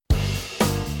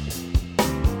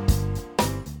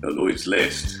the Lloyd's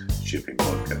List shipping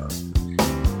podcast.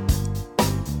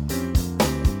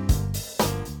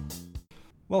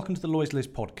 Welcome to the Lloyd's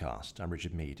List podcast. I'm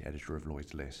Richard Mead, editor of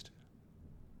Lloyd's List.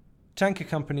 Tanker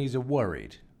companies are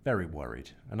worried, very worried,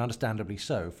 and understandably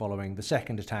so, following the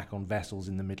second attack on vessels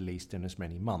in the Middle East in as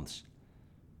many months.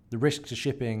 The risks to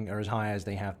shipping are as high as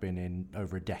they have been in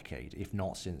over a decade, if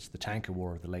not since the tanker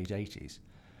war of the late 80s.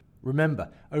 Remember,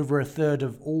 over a third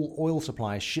of all oil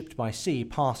supplies shipped by sea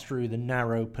pass through the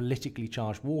narrow, politically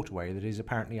charged waterway that is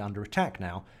apparently under attack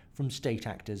now from state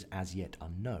actors as yet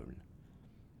unknown.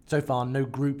 So far, no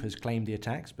group has claimed the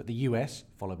attacks, but the US,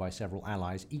 followed by several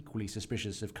allies equally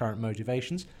suspicious of current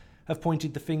motivations, have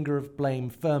pointed the finger of blame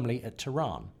firmly at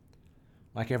Tehran.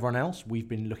 Like everyone else, we've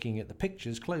been looking at the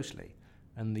pictures closely,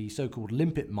 and the so-called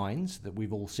limpet mines that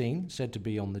we've all seen, said to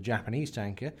be on the Japanese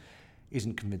tanker,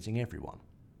 isn't convincing everyone.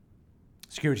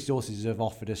 Security sources have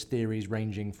offered us theories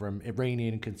ranging from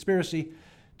Iranian conspiracy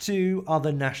to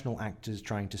other national actors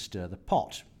trying to stir the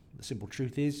pot. The simple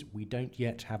truth is, we don't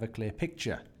yet have a clear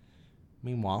picture.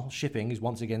 Meanwhile, shipping is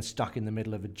once again stuck in the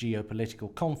middle of a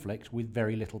geopolitical conflict with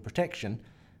very little protection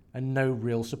and no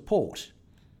real support.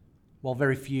 While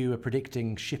very few are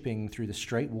predicting shipping through the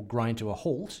strait will grind to a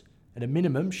halt, at a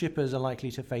minimum, shippers are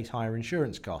likely to face higher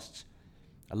insurance costs.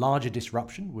 A larger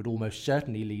disruption would almost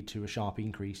certainly lead to a sharp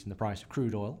increase in the price of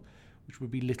crude oil, which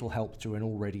would be little help to an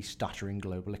already stuttering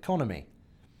global economy.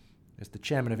 As the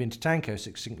chairman of Intertanko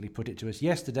succinctly put it to us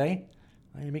yesterday,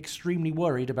 I am extremely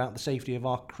worried about the safety of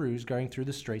our crews going through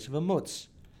the Strait of Hormuz.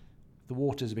 If the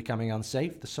waters are becoming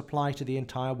unsafe, the supply to the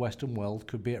entire Western world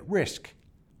could be at risk.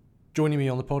 Joining me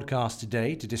on the podcast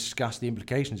today to discuss the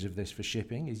implications of this for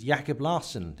shipping is Jakob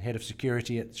Larsson, Head of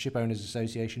Security at Shipowners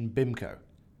Association BIMCO.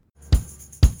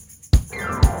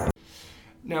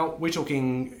 Now, we're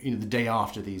talking the day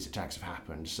after these attacks have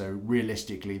happened, so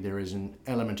realistically there is an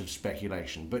element of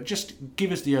speculation. But just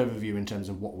give us the overview in terms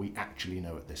of what we actually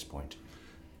know at this point.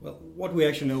 Well, what we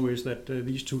actually know is that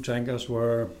these two tankers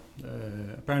were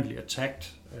apparently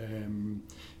attacked in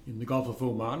the Gulf of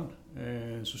Oman,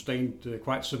 sustained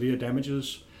quite severe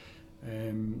damages.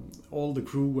 All the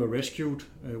crew were rescued.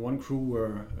 One crew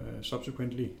were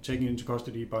subsequently taken into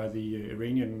custody by the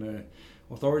Iranian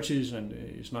authorities and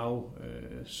is now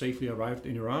safely arrived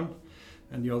in Iran.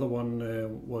 And the other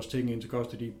one was taken into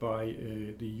custody by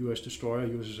the US destroyer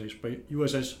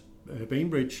USS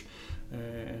Bainbridge,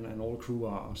 and all crew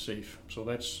are safe. So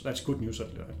that's good news at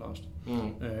last.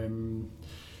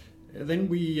 Then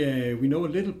we know a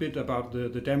little bit about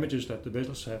the damages that the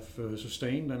vessels have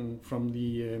sustained, and from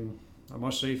the I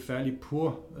must say fairly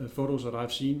poor photos that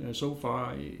I've seen so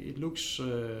far, it looks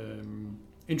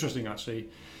interesting, I'd say.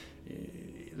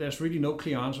 There's really no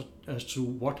clear answer as to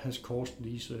what has caused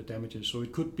these damages. So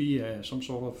it could be some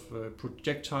sort of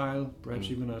projectile,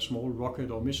 perhaps even a small rocket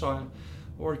or missile,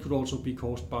 or it could also be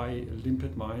caused by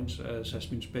limpet mines, as has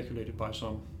been speculated by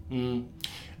some.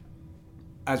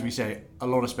 As we say, a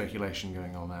lot of speculation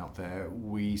going on out there.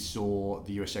 We saw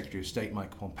the US Secretary of State,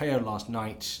 Mike Pompeo, last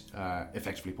night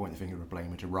effectively point the finger of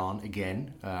blame at Iran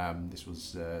again. This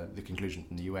was the conclusion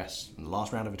from the US in the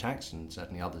last round of attacks, and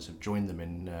certainly others have joined them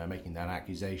in making that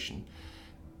accusation.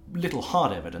 Little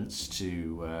hard evidence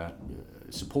to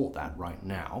support that right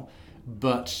now,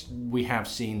 but we have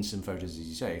seen some photos, as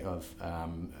you say, of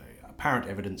apparent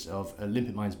evidence of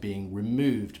limpet mines being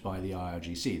removed by the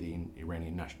IRGC, the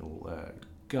Iranian National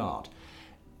Guard.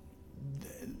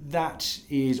 That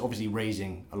is obviously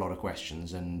raising a lot of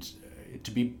questions, and to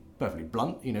be perfectly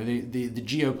blunt, the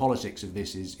geopolitics of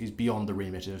this is beyond the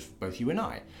remit of both you and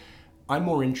I. I'm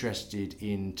more interested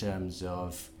in terms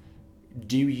of,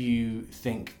 do you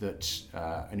think that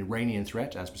an Iranian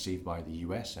threat, as perceived by the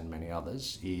US and many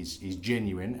others, is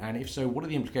genuine? And if so, what are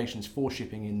the implications for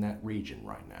shipping in that region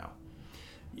right now?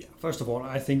 Yeah, first of all,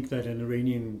 I think that an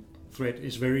Iranian threat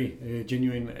is very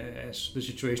genuine as the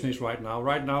situation is right now.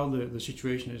 Right now, the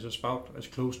situation is about as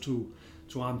close to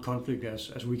armed conflict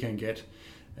as we can get.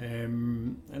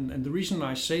 And the reason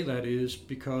I say that is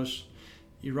because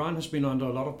Iran has been under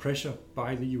a lot of pressure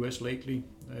by the US lately.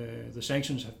 The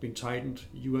sanctions have been tightened.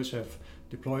 The US have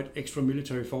deployed extra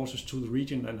military forces to the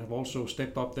region and have also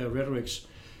stepped up their rhetorics.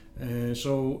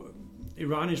 So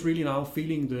Iran is really now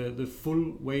feeling the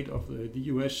full weight of the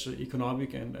US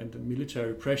economic and the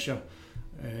military pressure.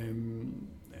 And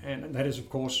that is, of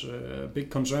course, a big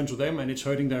concern to them, and it's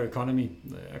hurting their economy,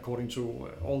 according to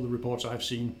all the reports I've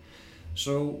seen.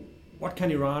 So what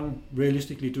can Iran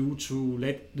realistically do to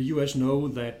let the US know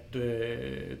that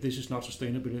this is not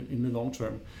sustainable in the long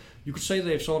term? you could say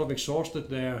they've sort of exhausted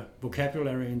their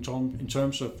vocabulary in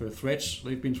terms of threats.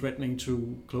 They've been threatening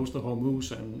to close the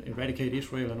Hormuz and eradicate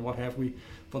Israel and what have we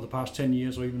for the past 10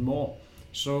 years or even more.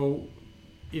 So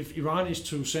if Iran is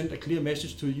to send a clear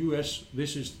message to the US,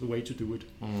 this is the way to do it.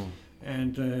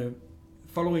 And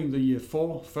following the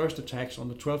four first attacks on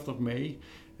the 12th of May,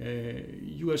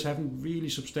 US haven't really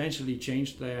substantially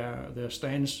changed their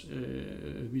stance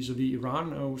vis-a-vis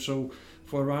Iran. So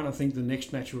for Iran, I think the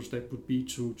next natural step would be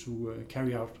to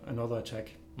carry out another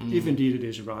attack. If indeed it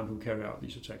is Iran who carry out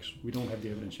these attacks. We don't have the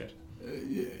evidence yet.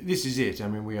 This is it. I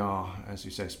mean, we are, as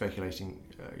you say, speculating,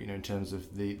 in terms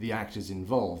of the actors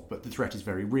involved, but the threat is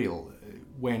very real.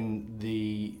 When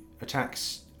the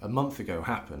attacks a month ago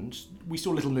happened, we saw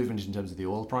little movement in terms of the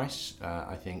oil price.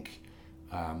 I think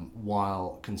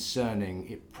while concerning,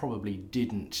 it probably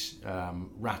didn't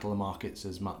rattle the markets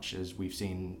as much as we've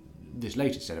seen this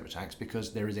latest set of attacks,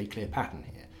 because there is a clear pattern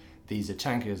here. These are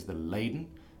tankers that are laden.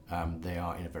 They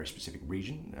are in a very specific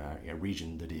region, a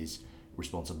region that is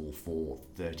responsible for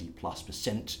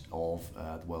 30+% of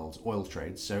the world's oil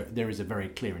trades. So there is a very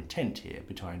clear intent here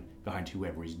behind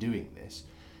whoever is doing this.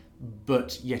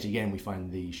 But yet again, we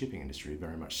find the shipping industry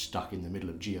very much stuck in the middle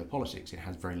of geopolitics. It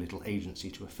has very little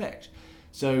agency to affect.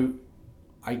 So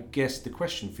I guess the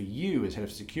question for you as head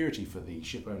of security for the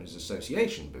Ship Owners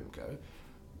Association, BIMCO,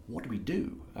 what do we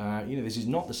do? This is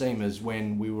not the same as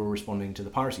when we were responding to the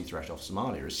piracy threat off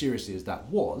Somalia. As seriously as that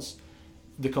was,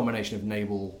 the combination of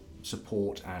naval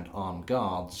support and armed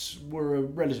guards were a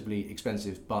relatively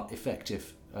expensive but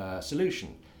effective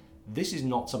solution. This is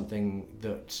not something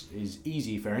that is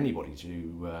easy for anybody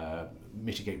to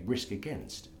mitigate risk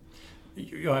against.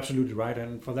 You're absolutely right,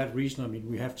 and for that reason, I mean,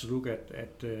 we have to look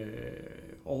at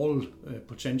all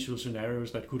potential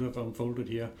scenarios that could have unfolded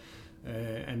here,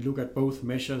 and look at both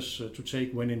measures to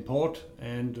take when in port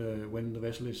and when the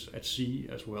vessel is at sea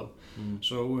as well.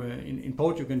 So in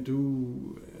port you can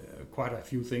do quite a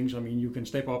few things. I mean, you can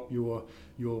step up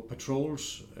your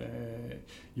patrols,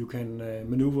 you can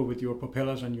maneuver with your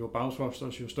propellers and your bow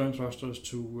thrusters, your stern thrusters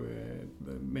to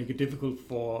make it difficult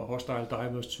for hostile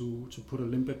divers to put a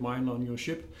limpet mine on your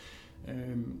ship.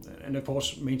 And of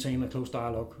course maintain a close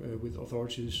dialogue with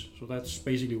authorities. So that's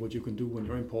basically what you can do when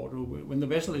you're in port. When the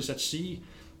vessel is at sea,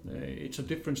 it's a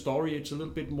different story. It's a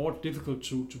little bit more difficult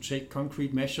to take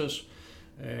concrete measures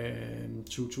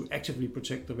to actively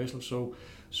protect the vessel.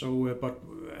 But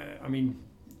I mean,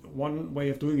 one way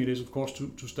of doing it is of course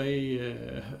to stay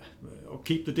or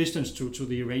keep the distance to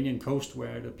the Iranian coast,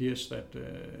 where it appears that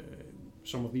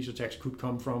some of these attacks could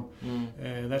come from.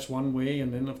 That's one way.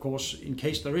 And then of course, in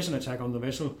case there is an attack on the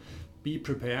vessel, be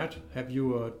prepared, have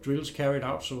your drills carried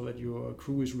out so that your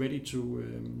crew is ready to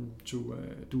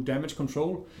do damage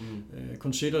control.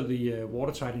 Consider the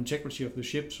watertight integrity of the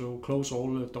ship, so close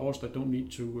all the doors that don't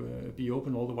need to be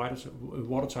open, all the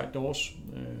watertight doors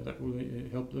that will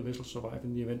help the vessel survive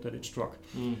in the event that it's struck.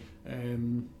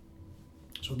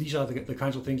 So these are the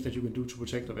kinds of things that you can do to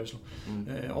protect the vessel.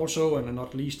 Also, and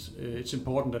not least, it's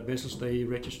important that vessels, they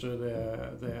register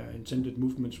their intended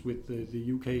movements with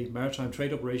the UK Maritime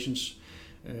Trade Operations.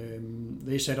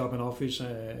 They set up an office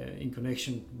in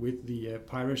connection with the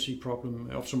piracy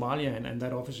problem of Somalia, and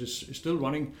that office is still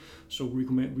running. So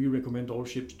we recommend all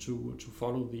ships to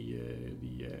follow the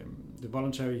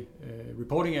voluntary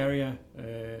reporting area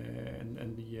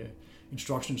and the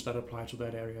instructions that apply to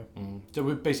that area. So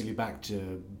we're basically back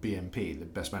to BMP, the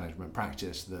best management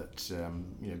practice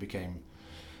that became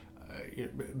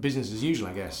business as usual,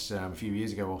 I guess, a few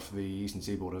years ago off the eastern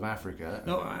seaboard of Africa.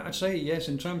 No, I'd say yes.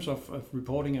 In terms of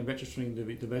reporting and registering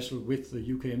the vessel with the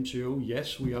UK MTO,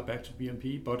 yes, we are back to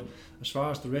BMP. But as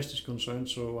far as the rest is concerned,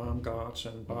 so armed guards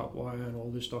and barbed wire and all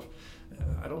this stuff,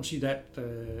 I don't see that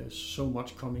so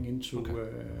much coming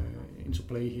into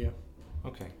play here.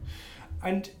 Okay,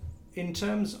 and in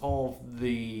terms of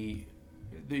the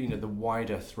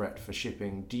wider threat for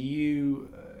shipping, do you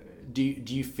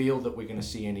feel that we're going to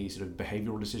see any sort of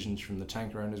behavioural decisions from the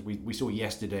tanker owners? We saw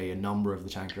yesterday a number of the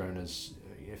tanker owners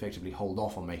effectively hold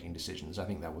off on making decisions. I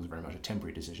think that was very much a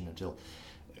temporary decision until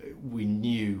we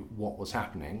knew what was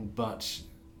happening. But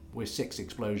we're 6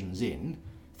 explosions in.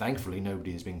 Thankfully,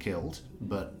 nobody has been killed,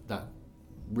 but that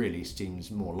really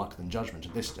seems more luck than judgment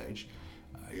at this stage.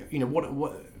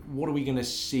 What are we going to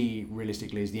see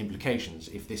realistically as the implications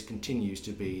if this continues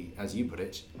to be, as you put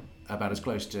it, about as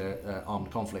close to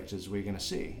armed conflict as we're going to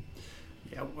see?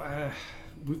 Yeah,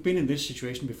 we've been in this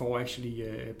situation before,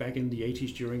 actually, back in the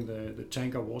 80s during the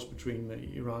tanker wars between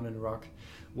Iran and Iraq,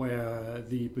 where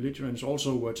the belligerents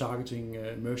also were targeting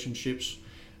merchant ships.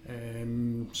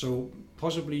 So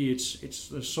possibly it's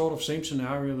the sort of same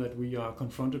scenario that we are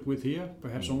confronted with here,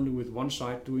 perhaps only with one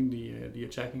side doing the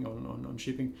attacking on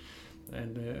shipping.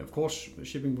 And of course,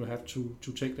 shipping will have to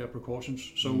take their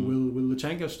precautions. So will the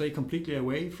tankers stay completely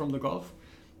away from the Gulf?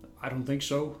 I don't think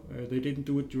so. They didn't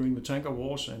do it during the tanker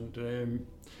wars, and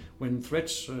when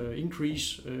threats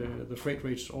increase, the freight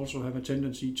rates also have a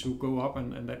tendency to go up,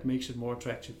 and that makes it more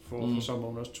attractive for some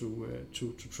owners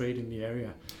to trade in the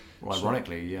area. Well,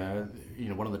 ironically,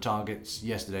 one of the targets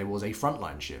yesterday was a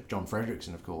frontline ship. John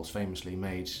Frederickson, of course, famously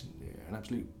made an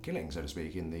absolute killing, so to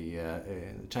speak, in the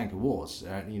tanker wars.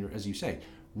 As you say,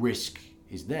 risk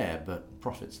is there, but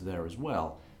profits are there as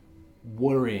well.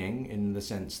 Worrying in the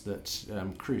sense that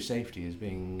crew safety is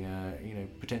being,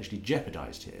 potentially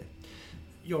jeopardised here.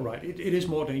 You're right. It is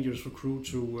more dangerous for crew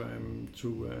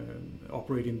to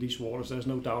operate in these waters. There's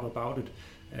no doubt about it.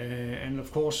 And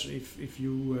of course, if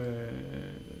you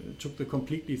took the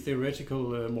completely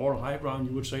theoretical moral high ground,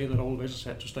 you would say that all vessels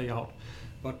had to stay out.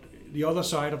 But the other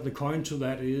side of the coin to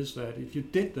that is that if you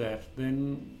did that,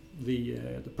 then the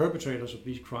perpetrators of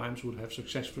these crimes would have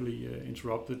successfully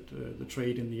interrupted the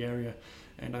trade in the area,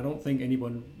 and I don't think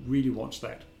anyone really wants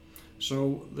that.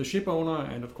 So the ship owner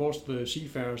and of course the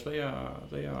seafarers, they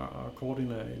are caught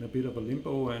in a bit of a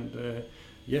limbo, and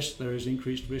yes, there is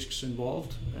increased risks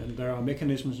involved, and there are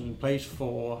mechanisms in place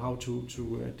for how to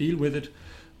deal with it,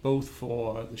 both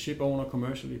for the ship owner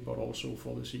commercially, but also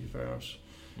for the seafarers.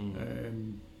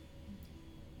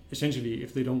 Essentially,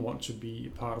 if they don't want to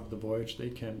be part of the voyage, they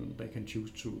can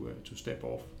choose to step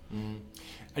off.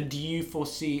 And do you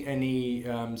foresee any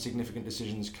significant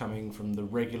decisions coming from the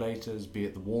regulators, be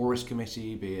it the War Risk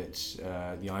Committee, be it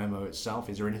the IMO itself?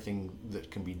 Is there anything that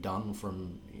can be done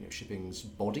from shipping's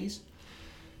bodies?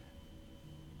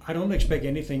 I don't expect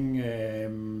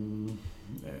anything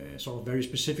sort of very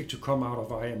specific to come out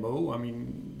of IMO. I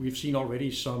mean, we've seen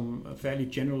already some fairly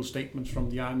general statements from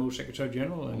the IMO Secretary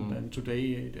General, and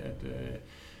today at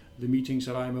the meetings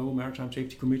at IMO Maritime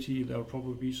Safety Committee, there will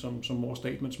probably be some more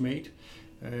statements made.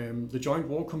 The Joint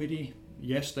War Committee,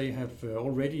 yes, they have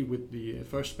already, with the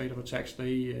first spate of attacks,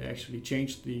 they actually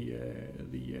changed the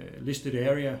listed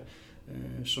area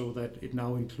so that it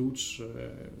now includes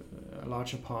a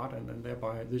larger part, and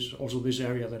thereby this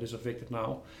area that is affected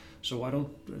now. So I don't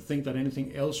think that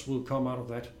anything else will come out of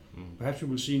that. Perhaps we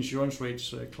will see insurance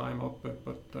rates climb up,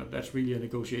 but that's really a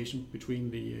negotiation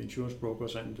between the insurance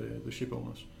brokers and the ship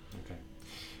owners. Okay.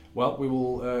 Well, we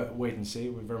will wait and see.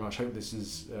 We very much hope this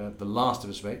is the last of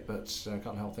a spate, but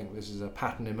can't help think this is a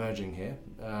pattern emerging here.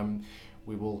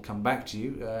 We will come back to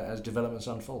you as developments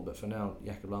unfold. But for now,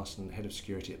 Jakob Larsen, Head of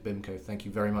Security at BIMCO, thank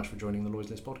you very much for joining the Lloyd's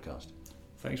List podcast.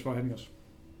 Thanks for having us.